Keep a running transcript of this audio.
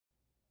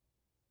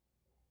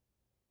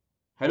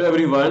Hello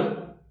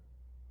everyone,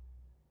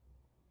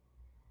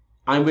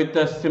 I'm with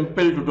a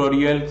simple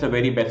tutorial. It's a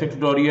very basic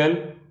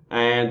tutorial,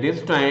 and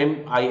this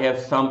time I have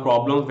some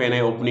problems when I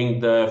opening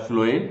the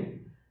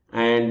Fluent,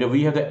 and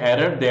we have the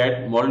error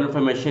that model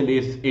information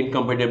is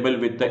incompatible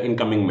with the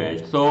incoming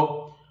mesh.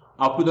 So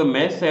up to the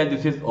mesh cell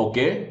this is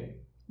okay,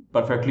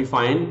 perfectly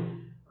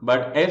fine,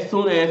 but as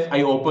soon as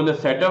I open the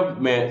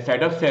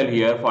setup cell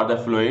here for the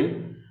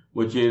Fluent,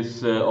 which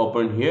is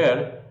open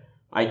here,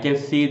 I can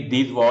see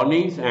these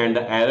warnings and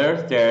the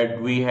errors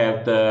that we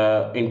have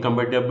the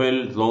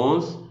incompatible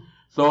zones.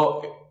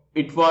 So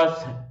it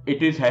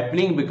is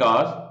happening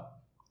because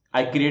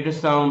I created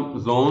some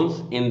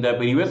zones in the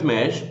previous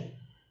mesh,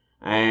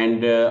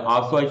 and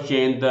also I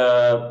changed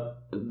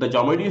the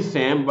geometry is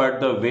same, but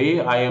the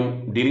way I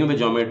am dealing with the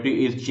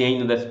geometry is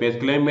changed in the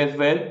space claim as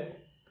well.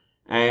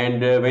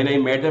 And when I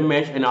made the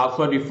mesh and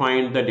also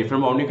defined the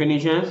different boundary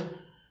conditions,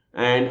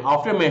 and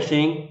after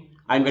meshing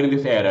I'm getting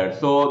this error.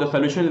 So the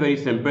solution is very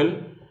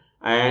simple,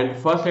 and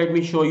first let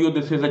me show you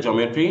this is the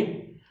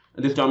geometry.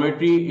 This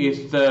geometry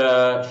is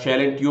the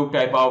shell and tube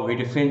type of heat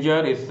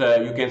exchanger. It's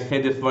you can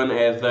say this one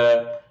as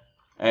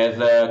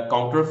a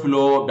counter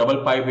flow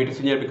double pipe heat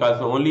exchanger, because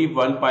only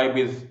one pipe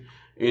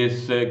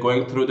is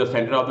going through the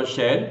center of the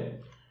shell,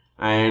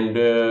 and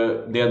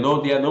there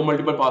are no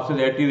multiple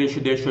passes. At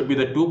least there should be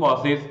the two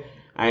passes,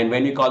 and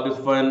when we call this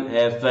one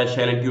as the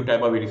shell and tube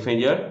type of heat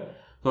exchanger.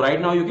 So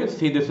right now you can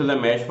see this is a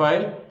mesh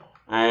file,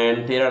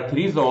 and there are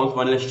three zones.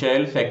 One is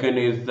shell, second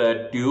is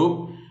the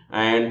tube,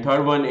 and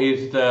third one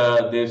is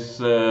this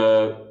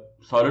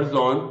solid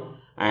zone.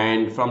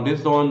 And from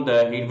this zone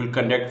the heat will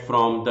conduct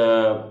from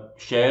the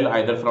shell,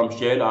 either from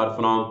shell or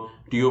from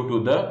tube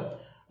to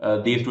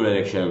the these two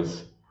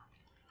directions.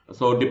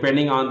 So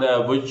depending on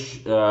the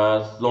which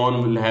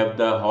zone will have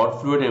the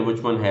hot fluid and which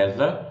one has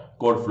the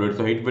cold fluid,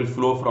 so it will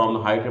flow from the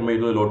high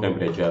temperature to the low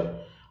temperature.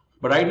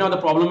 But right now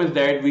the problem is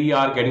that we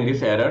are getting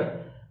this error,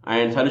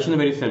 and solution is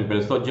very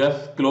simple. So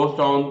just close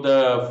down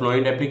the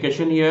Fluent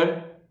application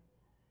here,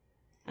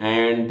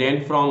 and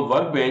then from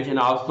Workbench, and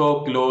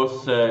also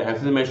close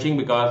ANSYS meshing,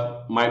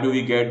 because might do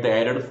we get the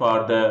error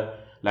for the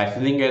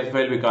licensing as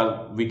well,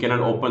 because we cannot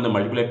open the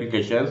multiple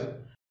applications.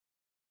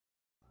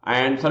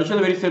 And solution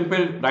is very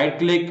simple. Right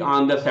click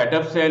on the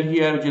setup cell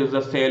here, which is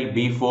the cell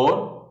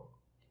B4,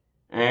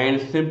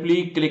 and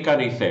simply click on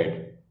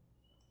reset.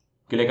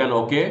 Click on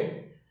OK.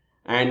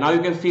 And now you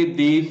can see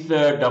these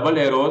double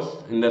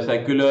arrows in the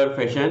circular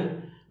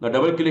fashion. Now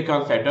double click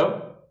on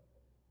setup,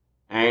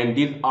 and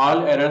these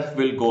all errors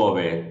will go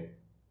away,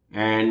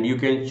 and you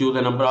can choose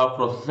a number of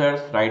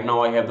processors. Right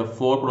now I have the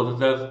 4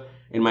 processors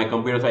in my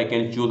computer, so I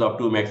can choose up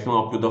to maximum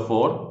up to the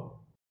 4.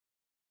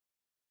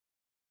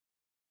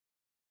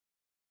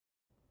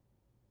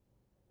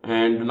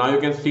 And now you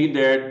can see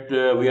that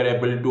we are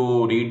able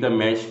to read the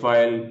mesh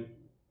file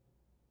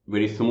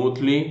very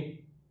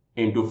smoothly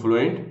into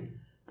Fluent,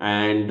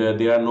 and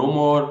there are no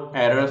more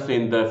errors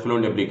in the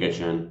Fluent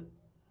application.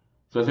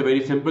 So it's a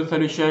very simple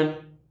solution,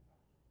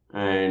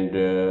 and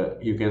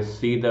you can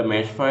see the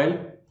mesh file,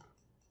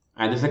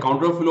 and this is a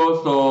counter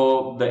flow.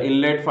 So the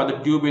inlet for the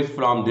tube is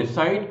from this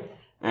side,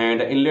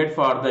 and the inlet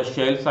for the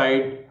shell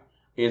side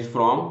is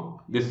from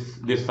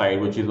this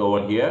side, which is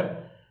over here.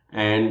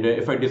 And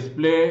if I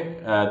display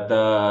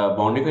the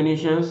boundary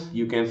conditions,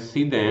 you can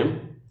see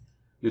them.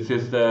 This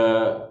is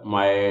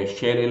my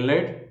shell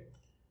inlet,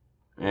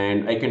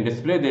 and I can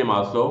display them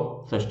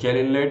also. So shell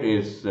inlet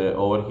is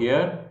over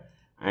here,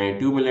 and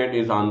tube inlet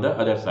is on the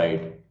other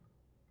side.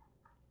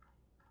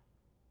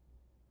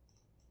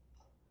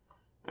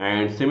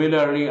 And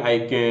similarly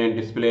I can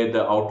display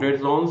the outlet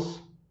zones,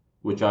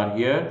 which are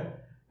here,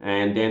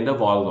 and then the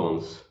wall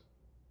zones.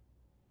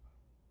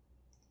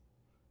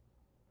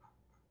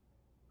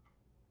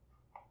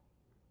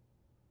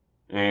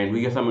 And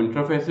we have some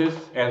interfaces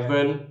as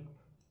well.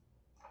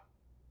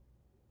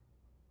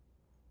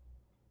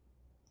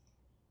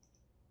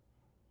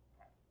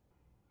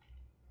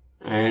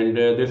 And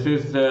this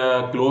is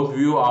the close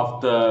view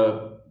of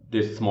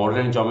this model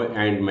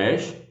and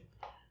mesh,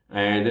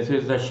 and this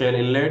is the shell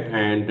inlet,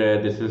 and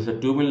this is the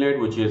tube inlet,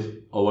 which is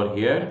over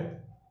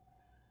here,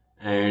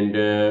 and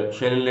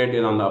shell inlet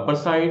is on the upper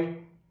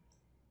side.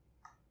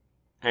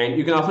 And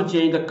you can also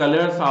change the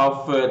colors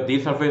of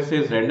these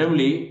surfaces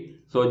randomly.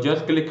 So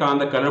just click on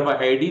the color by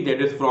ID,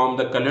 that is from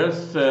the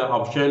colors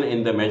option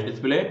in the mesh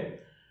display,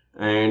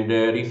 and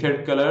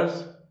reset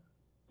colors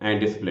and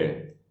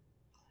display.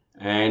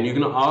 And you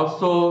can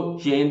also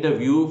change the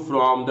view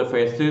from the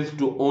faces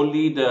to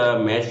only the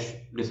mesh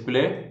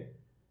display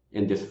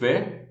in this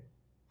way.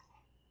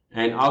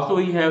 And also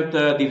we have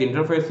these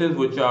interfaces,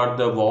 which are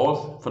the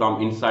walls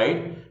from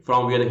inside,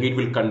 from where the heat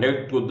will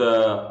conduct to the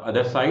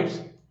other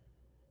sides.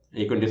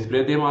 You can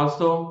display them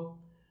also.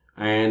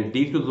 And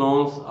these two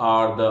zones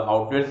are the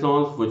outlet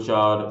zones, which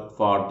are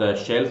for the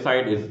shell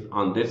side is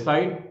on this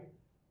side.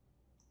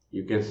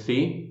 You can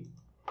see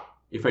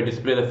if I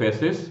display the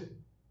faces,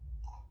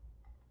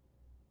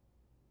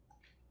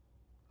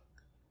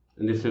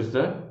 and this is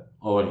the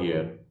over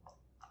here.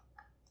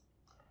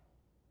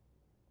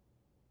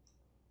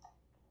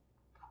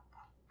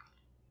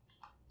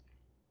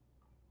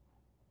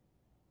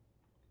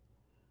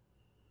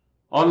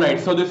 Alright,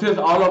 so this is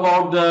all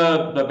about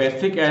the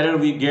basic error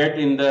we get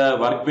in the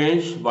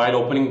Workbench while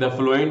opening the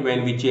Fluent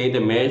when we change the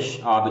mesh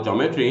or the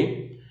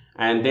geometry.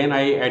 And then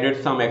I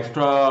added some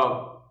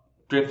extra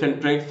tips and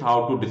tricks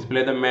how to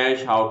display the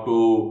mesh, how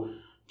to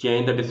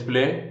change the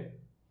display.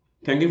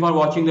 Thank you for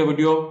watching the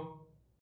video.